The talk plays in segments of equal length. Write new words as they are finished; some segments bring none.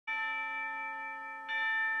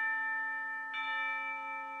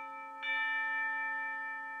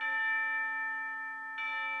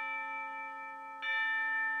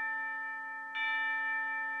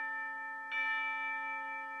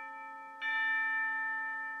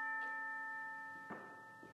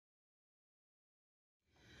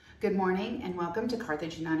Good morning and welcome to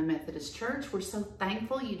Carthage United Methodist Church. We're so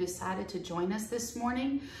thankful you decided to join us this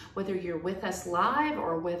morning. Whether you're with us live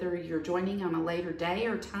or whether you're joining on a later day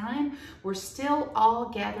or time, we're still all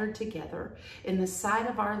gathered together in the sight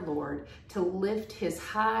of our Lord to lift his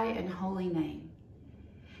high and holy name.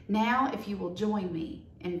 Now, if you will join me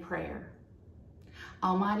in prayer.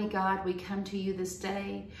 Almighty God, we come to you this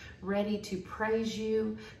day ready to praise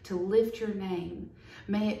you, to lift your name.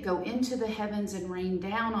 May it go into the heavens and rain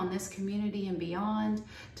down on this community and beyond,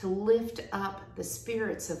 to lift up the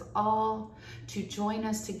spirits of all, to join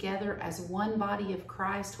us together as one body of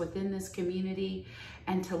Christ within this community,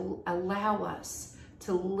 and to allow us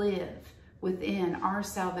to live within our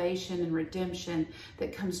salvation and redemption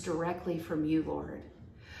that comes directly from you, Lord.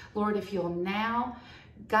 Lord, if you'll now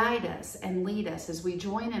guide us and lead us as we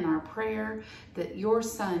join in our prayer that your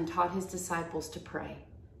Son taught his disciples to pray.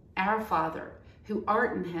 Our Father, who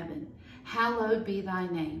art in heaven, hallowed be thy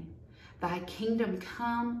name. Thy kingdom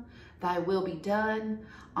come, thy will be done,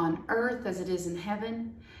 on earth as it is in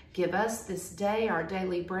heaven. Give us this day our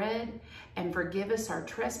daily bread, and forgive us our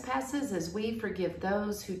trespasses as we forgive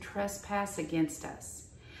those who trespass against us.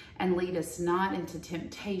 And lead us not into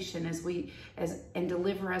temptation and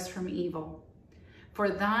deliver us from evil. For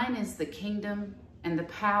thine is the kingdom and the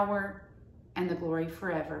power and the glory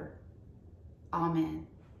forever. Amen.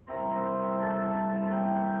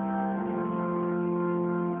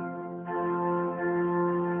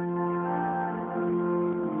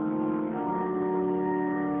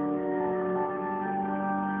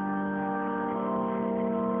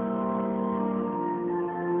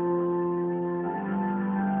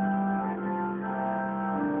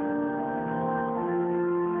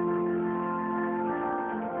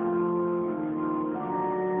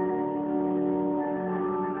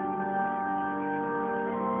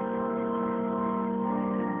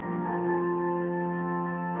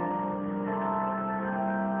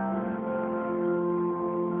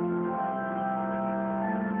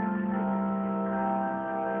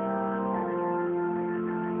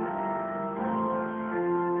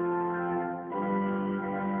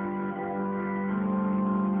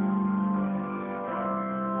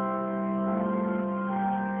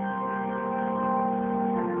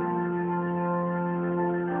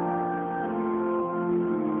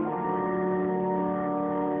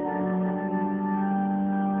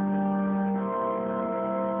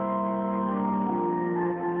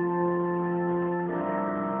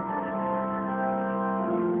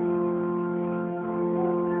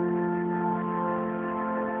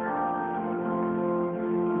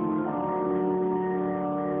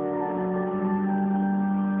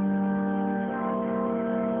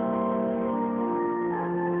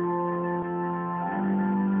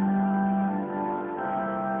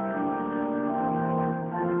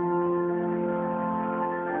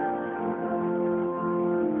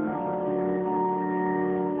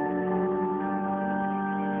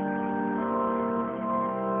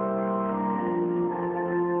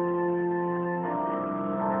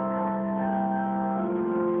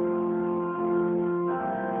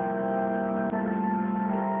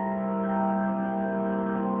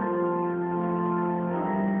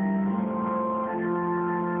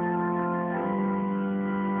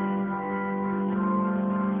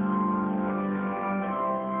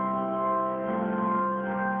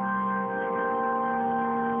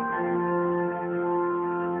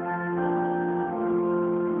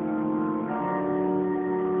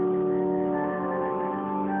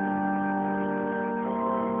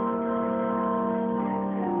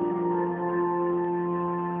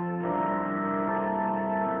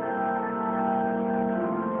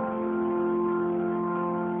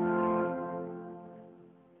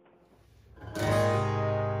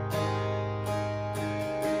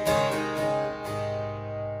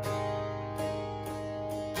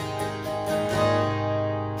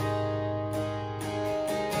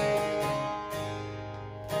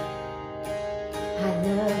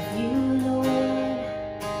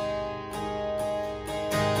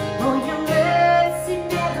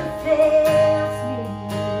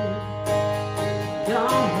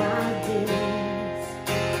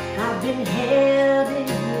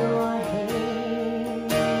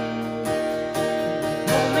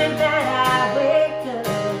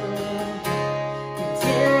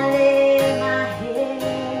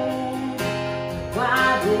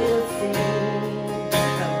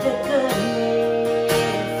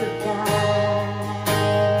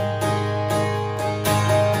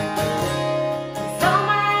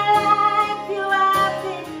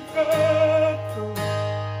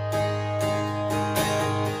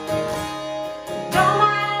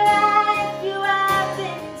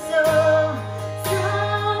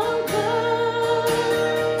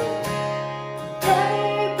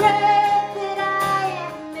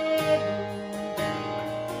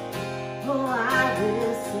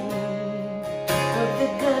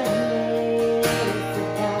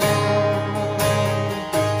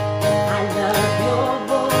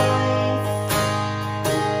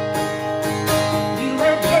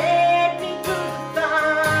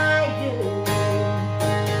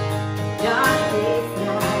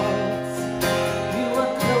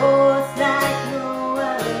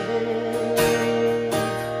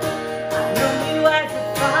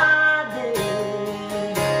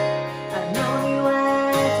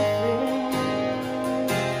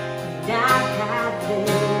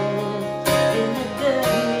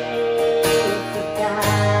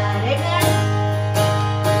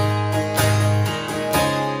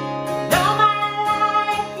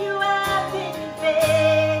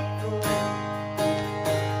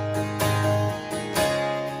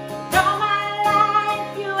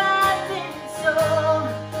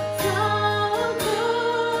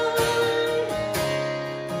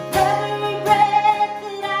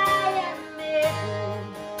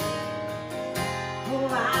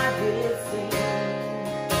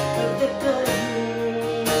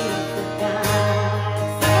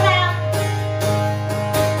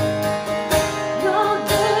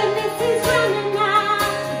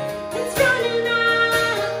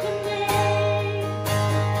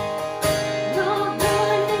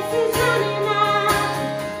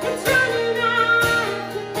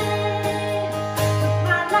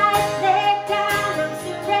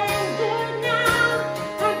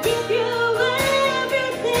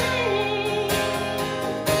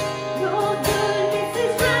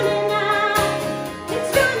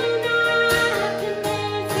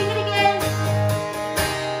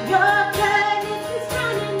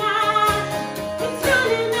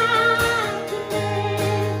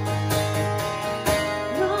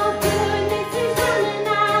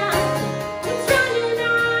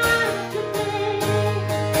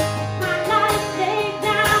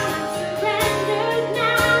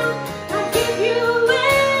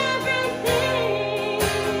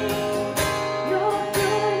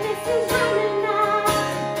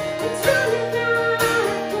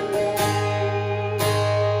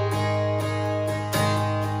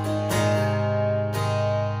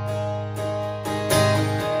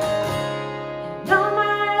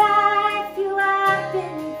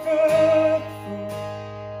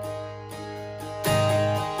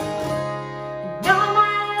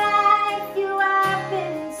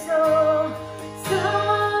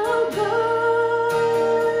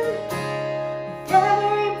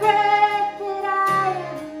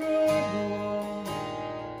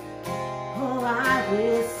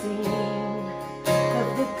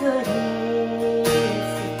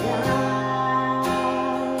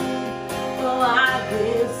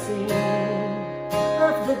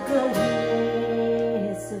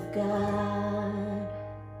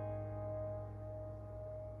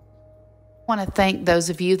 I want to thank those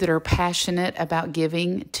of you that are passionate about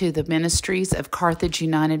giving to the ministries of Carthage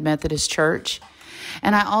United Methodist Church.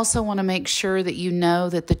 And I also want to make sure that you know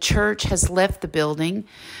that the church has left the building.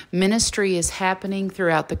 Ministry is happening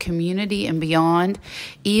throughout the community and beyond,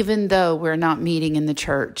 even though we're not meeting in the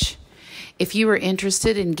church. If you are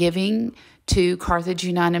interested in giving to Carthage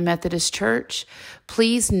United Methodist Church,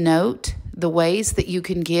 please note the ways that you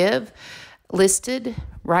can give listed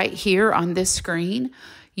right here on this screen.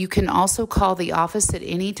 You can also call the office at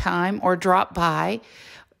any time or drop by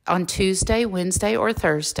on Tuesday, Wednesday, or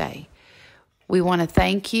Thursday. We want to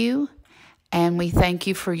thank you, and we thank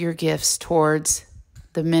you for your gifts towards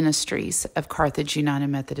the ministries of Carthage United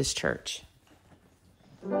Methodist Church.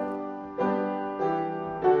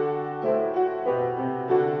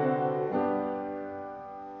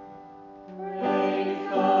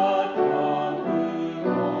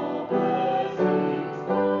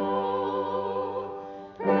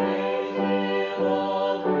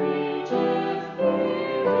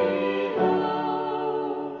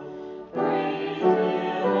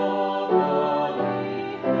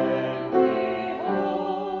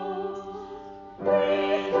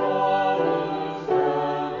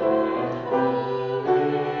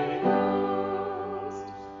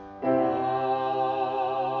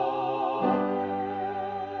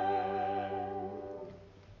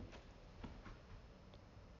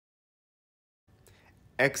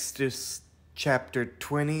 Exodus chapter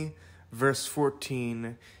 20, verse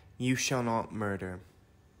 14, you shall not murder.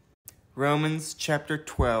 Romans chapter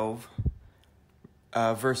 12,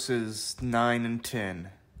 verses 9 and 10.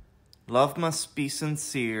 Love must be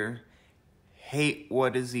sincere, hate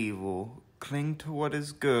what is evil, cling to what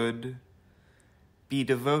is good, be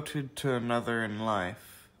devoted to another in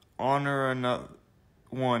life, honor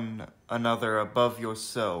one another above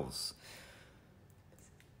yourselves.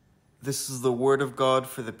 This is the word of God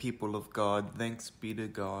for the people of God. Thanks be to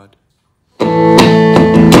God. Everybody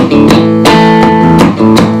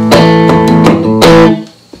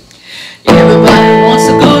wants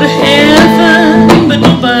to go to heaven, but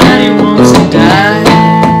nobody wants to die.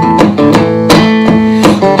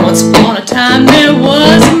 Once upon a time there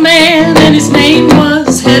was a man, and his name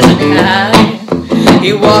was Hezekiah.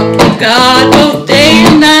 He walked with God both day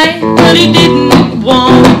and night, but he didn't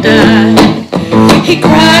want to die. He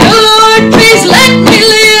cried, "Oh Lord, please let me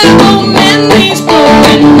live, oh mend these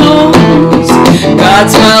broken bones." God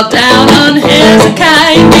smiled down on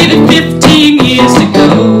Hezekiah and gave him 15 years to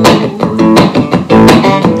go.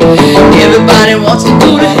 Everybody wants to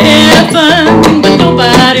go to heaven, but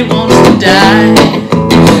nobody wants to die.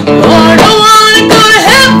 Lord, I want to go to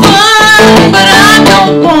heaven, but I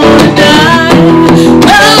don't want to die.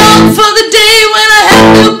 Well, I long for the day when I have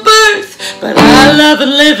no birth, but I love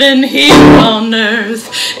living here on earth.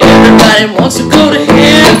 Everybody wants to go to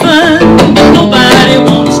heaven, but nobody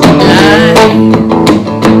wants to die.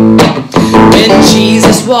 When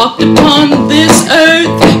Jesus walked upon this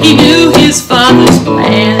earth, he knew his Father's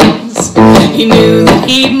plans. He knew that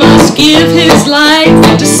he must give his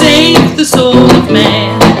life to save the soul of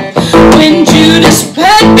man. When Judas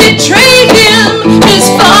had betrayed him, his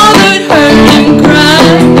Father heard him cry.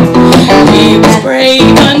 He was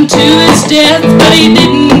brave unto his death, but he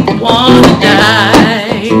didn't want to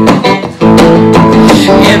die.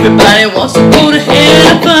 Everybody wants to go to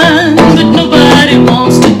heaven, but nobody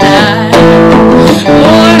wants to die.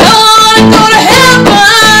 Lord, I want to go to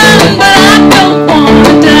heaven, but I don't want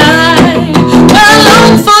to die. Well, I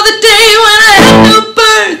long for the day when I have no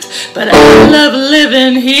birth, but I love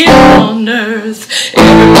living here on earth.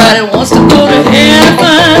 Everybody wants to go to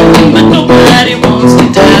heaven, but nobody wants to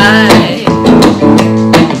die.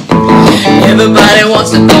 Everybody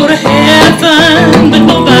wants to go to heaven, but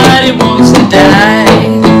nobody wants to die.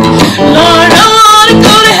 Lord, I want to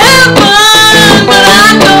go to heaven, but I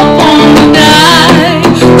don't want to die.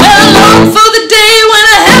 Well, I long for the day when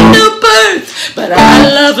I have no birth, but I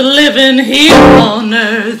love living here on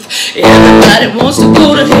earth. Everybody wants to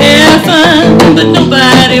go to heaven, but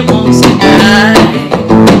nobody wants to die.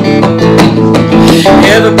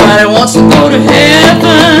 Everybody wants to go to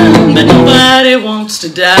heaven, but nobody wants to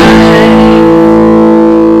die.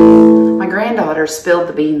 My granddaughter spilled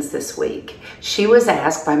the beans this week. She was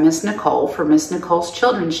asked by Miss Nicole for Miss Nicole's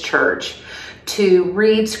Children's Church to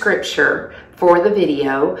read scripture for the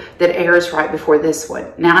video that airs right before this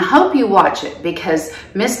one. Now, I hope you watch it because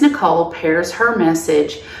Miss Nicole pairs her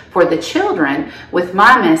message for the children with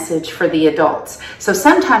my message for the adults. So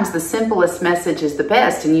sometimes the simplest message is the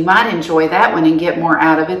best, and you might enjoy that one and get more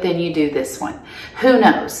out of it than you do this one. Who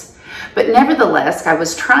knows? But nevertheless, I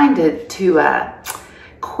was trying to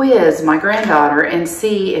quiz my granddaughter and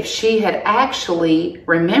see if she had actually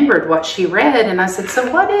remembered what she read. And I said,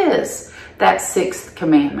 so what is that 6th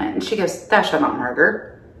commandment? And she goes, thou shalt not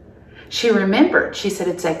murder. She remembered. She said,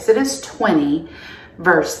 it's Exodus 20,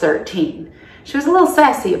 verse 13. She was a little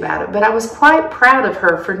sassy about it, but I was quite proud of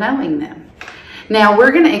her for knowing them. Now,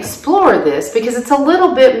 we're going to explore this because it's a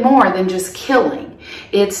little bit more than just killing.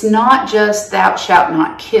 It's not just thou shalt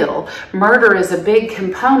not kill. Murder is a big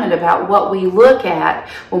component about what we look at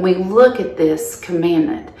when we look at this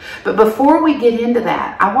commandment. But before we get into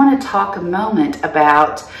that, I want to talk a moment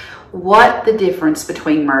about what the difference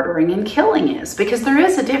between murdering and killing is, because there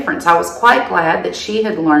is a difference. I was quite glad that she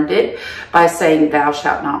had learned it by saying thou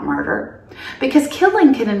shalt not murder, because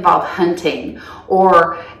killing can involve hunting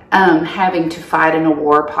or having to fight in a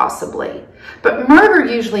war possibly. But murder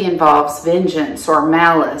usually involves vengeance or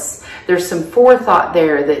malice. There's some forethought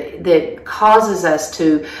there that causes us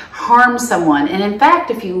to harm someone. And in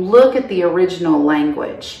fact, if you look at the original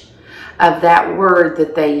language of that word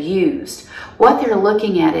that they used, what they're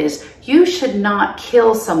looking at is you should not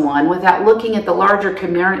kill someone without looking at the larger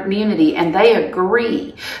community, and they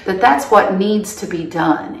agree that that's what needs to be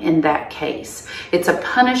done in that case. It's a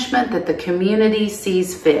punishment that the community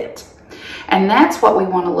sees fit. And that's what we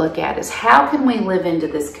want to look at, is how can we live into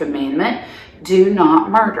this commandment, do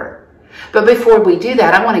not murder. But before we do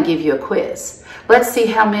that, I want to give you a quiz. Let's see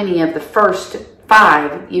how many of the first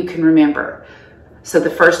 5 you can remember. So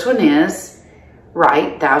the first one is,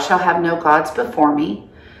 right, thou shalt have no gods before me.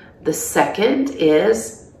 The second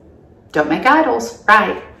is, don't make idols,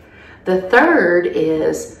 right. The third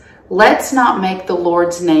is, let's not make the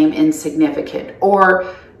Lord's name insignificant,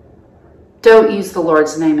 or don't use the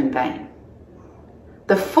Lord's name in vain.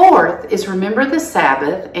 The fourth is, remember the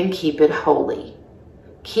Sabbath and keep it holy.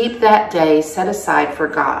 Keep that day set aside for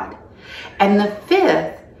God. And the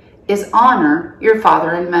fifth is, honor your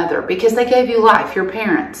father and mother, because they gave you life, your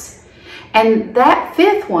parents. And that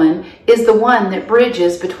fifth one is the one that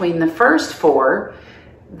bridges between the first 4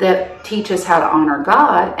 that teach us how to honor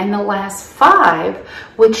God and the last 5,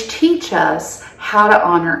 which teach us how to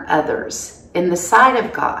honor others in the sight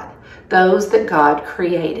of God, those that God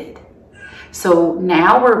created. So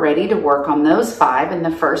now we're ready to work on those 5, and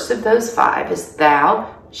the first of those 5 is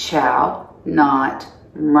thou shalt not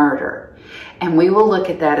murder. And we will look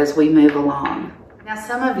at that as we move along. Now,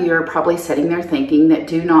 some of you are probably sitting there thinking that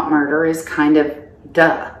do not murder is kind of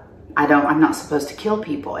duh. I'm not supposed to kill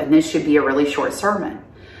people, and this should be a really short sermon.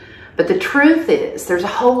 But the truth is, there's a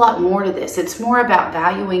whole lot more to this. It's more about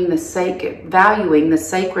valuing the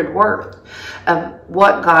sacred worth of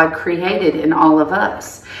what God created in all of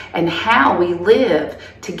us, and how we live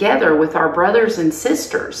together with our brothers and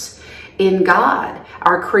sisters in God,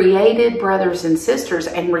 our created brothers and sisters,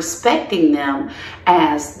 and respecting them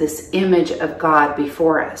as this image of God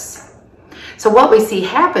before us. So what we see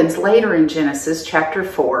happens later in Genesis chapter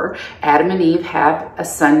 4, Adam and Eve have a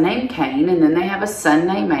son named Cain, and then they have a son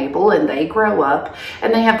named Abel, and they grow up,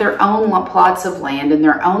 and they have their own plots of land and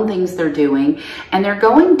their own things they're doing, and they're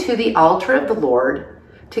going to the altar of the Lord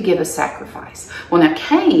to give a sacrifice. Well, now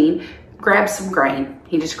Cain grabs some grain.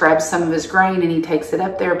 He just grabs some of his grain and he takes it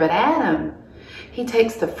up there, but Adam, he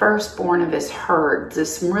takes the firstborn of his herd,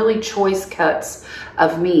 just some really choice cuts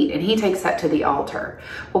of meat, and he takes that to the altar.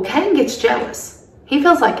 Well, Cain gets jealous. He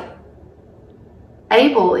feels like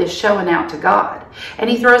Abel is showing out to God, and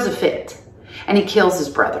he throws a fit, and he kills his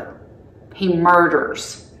brother. He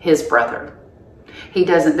murders his brother.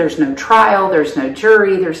 There's no trial, there's no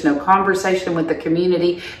jury, there's no conversation with the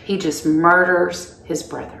community. He just murders his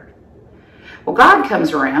brother. Well, God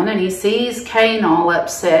comes around and he sees Cain all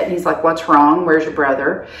upset, and he's like, what's wrong? Where's your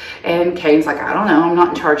brother? And Cain's like, I don't know. I'm not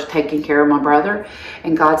in charge of taking care of my brother.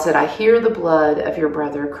 And God said, I hear the blood of your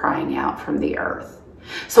brother crying out from the earth.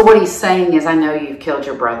 So what he's saying is, I know you've killed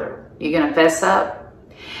your brother. You going to fess up?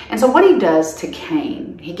 And so what he does to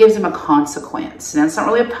Cain, he gives him a consequence. Now, it's not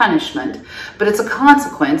really a punishment, but it's a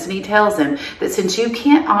consequence. And he tells him that since you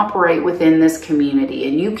can't operate within this community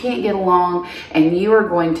and you can't get along, and you are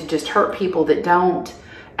going to just hurt people that don't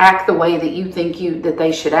act the way that you think that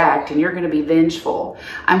they should act, and you're going to be vengeful,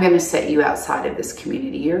 I'm going to set you outside of this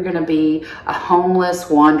community. You're going to be a homeless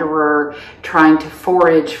wanderer trying to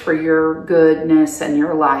forage for your goodness and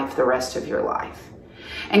your life the rest of your life.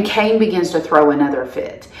 And Cain begins to throw another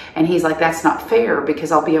fit. And he's like, that's not fair,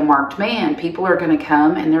 because I'll be a marked man. People are going to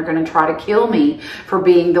come and they're going to try to kill me for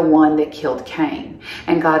being the one that killed Cain.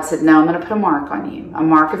 And God said, no, I'm going to put a mark on you, a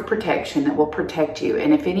mark of protection that will protect you.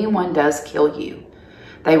 And if anyone does kill you,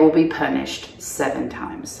 they will be punished 7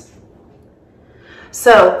 times.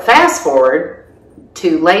 So fast forward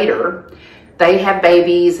to later, they have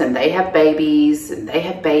babies, and they have babies, and they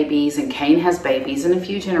have babies, and Cain has babies, and a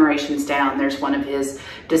few generations down, there's one of his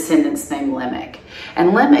descendants named Lamech.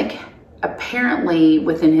 And Lamech apparently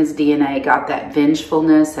within his DNA got that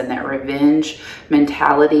vengefulness and that revenge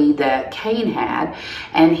mentality that Cain had,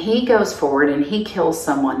 and he goes forward and he kills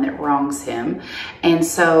someone that wrongs him. And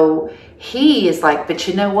so he is like, but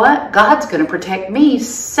you know what? God's going to protect me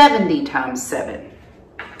 70 times 7.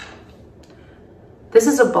 This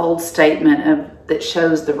is a bold statement that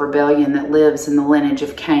shows the rebellion that lives in the lineage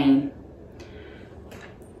of Cain.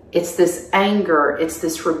 It's this anger, it's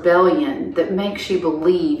this rebellion that makes you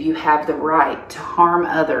believe you have the right to harm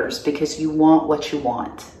others because you want what you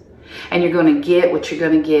want. And you're going to get what you're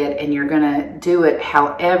going to get, and you're going to do it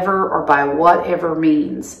however or by whatever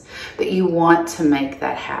means that you want to make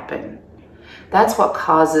that happen. That's what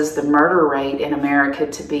causes the murder rate in America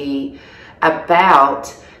to be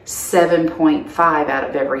about 7.5 out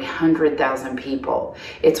of every 100,000 people.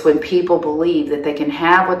 It's when people believe that they can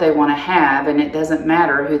have what they want to have, and it doesn't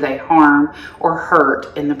matter who they harm or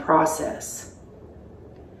hurt in the process.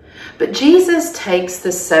 But Jesus takes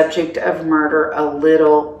the subject of murder a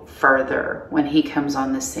little further when he comes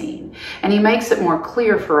on the scene, and he makes it more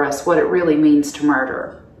clear for us what it really means to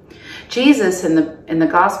murder. Jesus, in the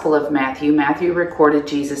Gospel of Matthew recorded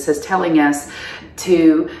Jesus as telling us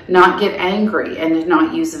to not get angry and to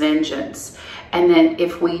not use vengeance. And that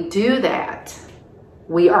if we do that,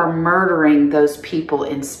 we are murdering those people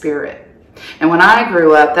in spirit. And when I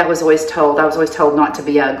grew up, I was always told not to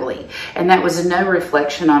be ugly. And that was no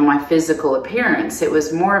reflection on my physical appearance. It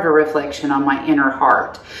was more of a reflection on my inner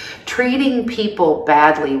heart. Treating people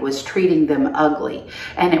badly was treating them ugly,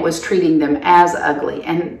 and it was treating them as ugly.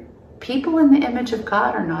 And people in the image of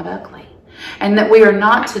God are not ugly, and that we are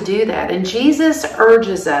not to do that. And Jesus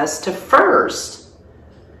urges us to first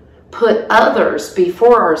put others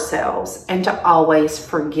before ourselves and to always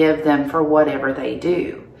forgive them for whatever they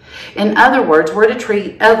do. In other words, we're to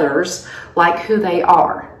treat others like who they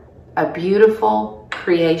are, a beautiful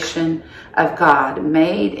creation of God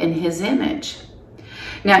made in his image.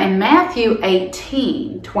 Now, in Matthew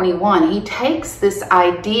 18:21, he takes this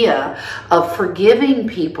idea of forgiving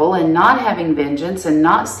people and not having vengeance and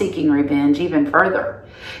not seeking revenge even further.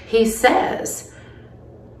 He says,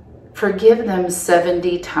 forgive them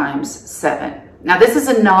 70 times 7. Now, this is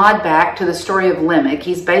a nod back to the story of Lamech.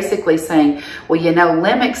 He's basically saying, well, you know,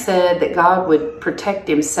 Lamech said that God would protect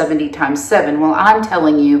him 70 times 7. Well, I'm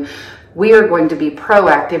telling you, we are going to be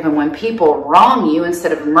proactive, and when people wrong you,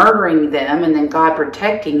 instead of murdering them and then God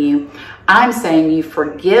protecting you, I'm saying you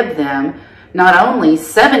forgive them not only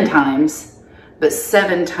 7 times, but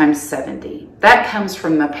 7 times 70. That comes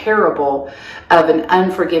from the parable of an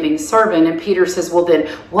unforgiving servant. And Peter says, well then,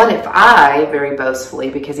 what if I, very boastfully,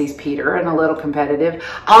 because he's Peter and a little competitive,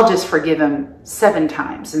 I'll just forgive him 7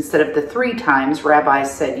 times instead of the 3 times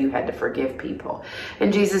rabbis said you had to forgive people.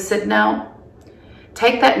 And Jesus said, no.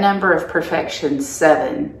 Take that number of perfection,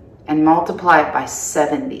 7, and multiply it by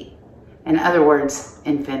 70. In other words,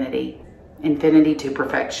 infinity. Infinity to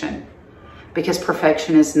perfection. Because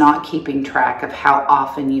perfection is not keeping track of how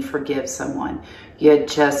often you forgive someone. You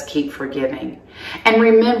just keep forgiving. And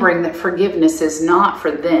remembering that forgiveness is not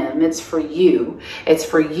for them, it's for you. It's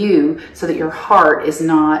for you so that your heart is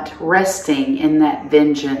not resting in that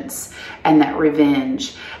vengeance and that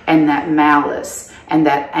revenge and that malice and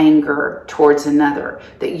that anger towards another,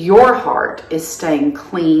 that your heart is staying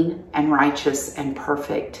clean and righteous and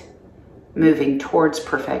perfect, moving towards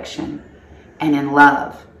perfection and in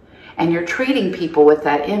love. And you're treating people with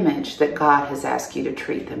that image that God has asked you to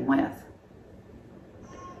treat them with.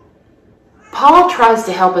 Paul tries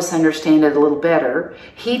to help us understand it a little better.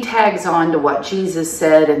 He tags on to what Jesus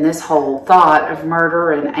said in this whole thought of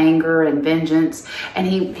murder and anger and vengeance. And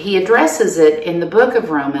he addresses it in the book of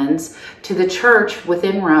Romans to the church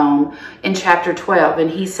within Rome in chapter 12.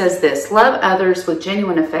 And he says this, love others with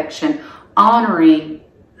genuine affection, honoring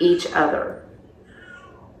each other.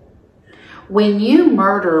 When you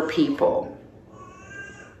murder people,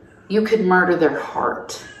 you could murder their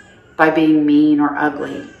heart by being mean or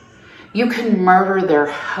ugly. You can murder their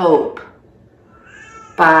hope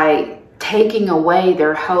by taking away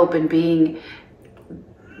their hope and making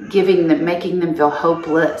them feel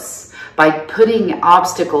hopeless, by putting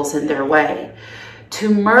obstacles in their way.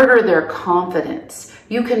 To murder their confidence.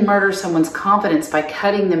 You can murder someone's confidence by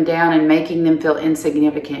cutting them down and making them feel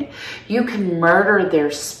insignificant. You can murder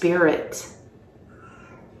their spirit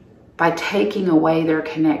by taking away their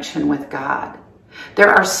connection with God. There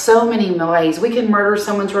are so many ways. We can murder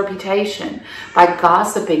someone's reputation by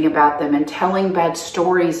gossiping about them and telling bad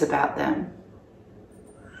stories about them.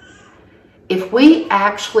 if we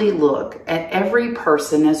actually look at every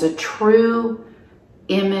person as a true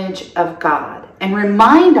image of God and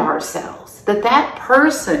remind ourselves that that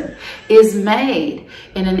person is made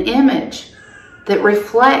in an image that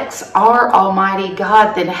reflects our Almighty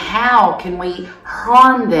God, then how can we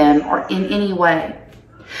harm them or in any way?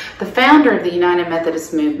 The founder of the United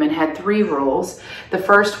Methodist Movement had 3 rules. The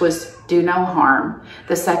first was do no harm.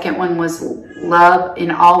 The second one was love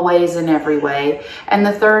in all ways and every way. And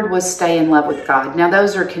the third was stay in love with God. Now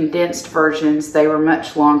those are condensed versions. They were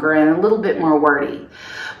much longer and a little bit more wordy.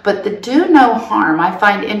 But the do no harm I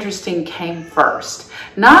find interesting came first.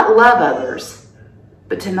 Not love others,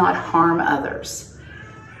 but to not harm others.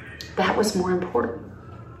 That was more important.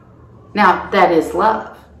 Now that is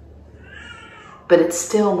love, but it's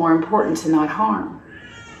still more important to not harm.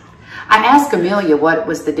 I asked Amelia what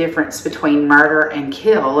was the difference between murder and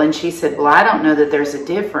kill, and she said, well, I don't know that there's a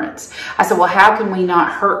difference. I said, well, how can we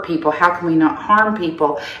not hurt people? How can we not harm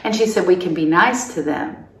people? And she said, we can be nice to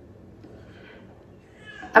them.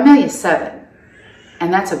 Amelia's 7,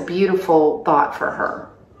 and that's a beautiful thought for her.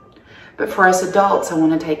 But for us adults, I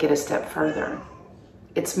want to take it a step further.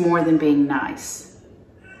 It's more than being nice.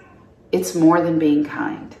 It's more than being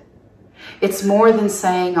kind. It's more than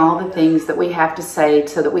saying all the things that we have to say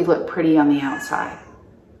so that we look pretty on the outside.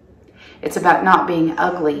 It's about not being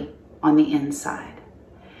ugly on the inside.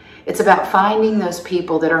 It's about finding those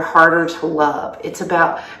people that are harder to love. It's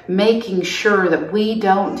about making sure that we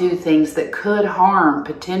don't do things that could harm,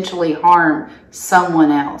 potentially harm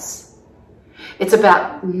someone else. It's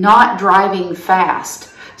about not driving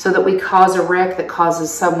fast so that we cause a wreck that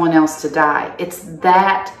causes someone else to die. It's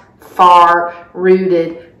that far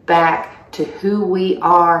rooted back to who we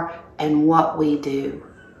are and what we do.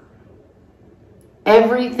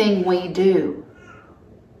 Everything we do,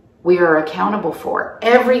 we are accountable for.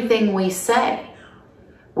 Everything we say,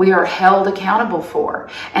 we are held accountable for.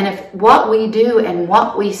 And if what we do and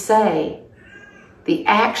what we say, the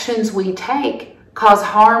actions we take, cause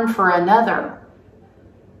harm for another,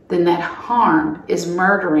 then that harm is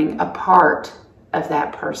murdering a part of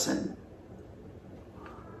that person.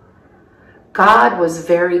 God was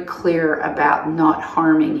very clear about not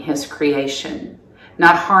harming his creation,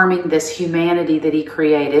 not harming this humanity that he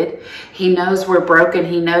created. He knows we're broken.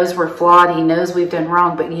 He knows we're flawed. He knows we've done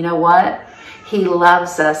wrong. But you know what? He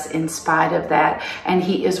loves us in spite of that. And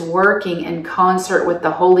he is working in concert with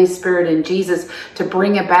the Holy Spirit and Jesus to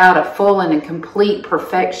bring about a full and a complete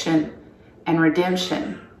perfection and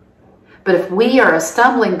redemption. But if we are a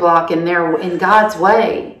stumbling block in God's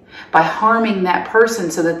way, by harming that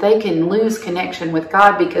person so that they can lose connection with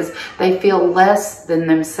God because they feel less than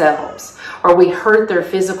themselves, or we hurt their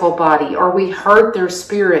physical body, or we hurt their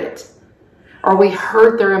spirit, or we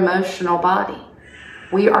hurt their emotional body,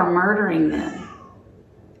 we are murdering them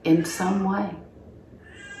in some way.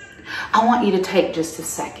 I want you to take just a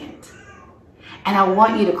second, and I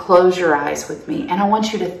want you to close your eyes with me, and I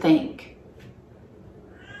want you to think,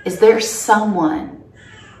 is there someone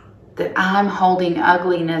that I'm holding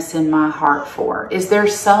ugliness in my heart for? Is there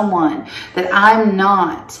someone that I'm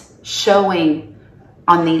not showing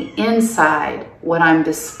on the inside what I'm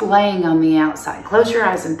displaying on the outside? Close your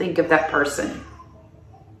eyes and think of that person.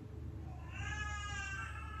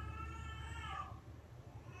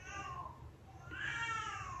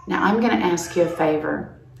 Now I'm going to ask you a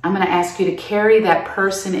favor. I'm going to ask you to carry that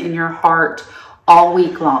person in your heart all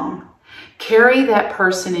week long. Carry that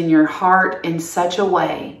person in your heart in such a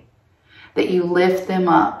way that you lift them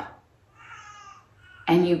up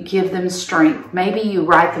and you give them strength. Maybe you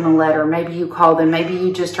write them a letter. Maybe you call them. Maybe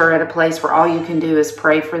you just are at a place where all you can do is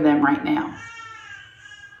pray for them right now.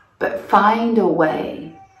 But find a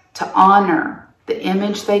way to honor the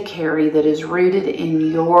image they carry that is rooted in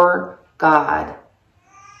your God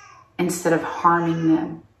instead of harming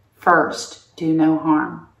them. First, do no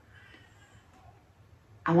harm.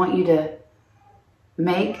 I want you to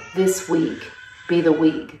make this week be the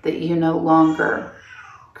week that you no longer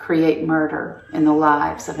create murder in the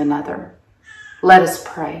lives of another. Let us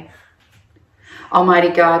pray. Almighty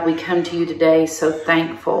God, we come to you today so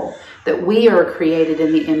thankful that we are created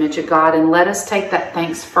in the image of God, and let us take that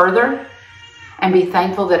thanks further and be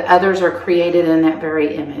thankful that others are created in that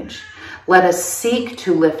very image. Let us seek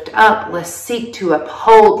to lift up, let's seek to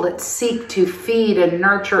uphold, let's seek to feed and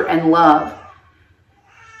nurture and love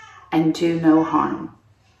and do no harm.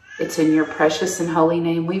 It's in your precious and holy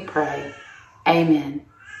name we pray. Amen.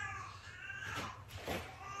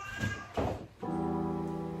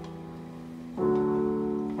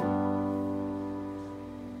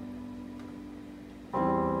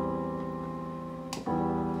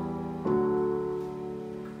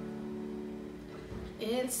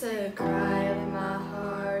 It's It's a cry of my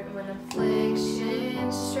heart when affliction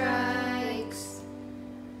strikes,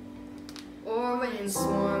 or when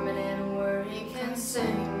swarming and worry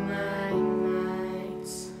consume my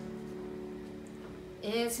nights.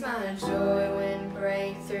 It's my joy when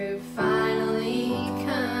breakthrough finds